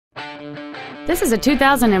This is a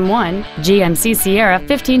 2001 GMC Sierra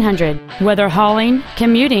 1500. Whether hauling,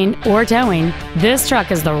 commuting, or towing, this truck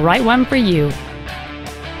is the right one for you.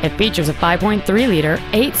 It features a 5.3-liter,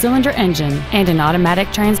 8-cylinder engine and an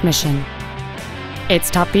automatic transmission. Its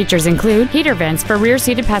top features include heater vents for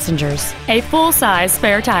rear-seated passengers, a full-size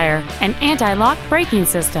spare tire, an anti-lock braking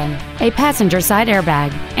system, a passenger side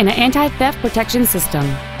airbag, and an anti-theft protection system.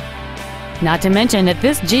 Not to mention that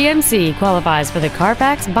this GMC qualifies for the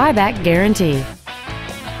Carfax buyback guarantee.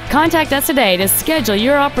 Contact us today to schedule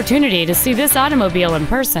your opportunity to see this automobile in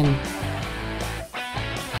person.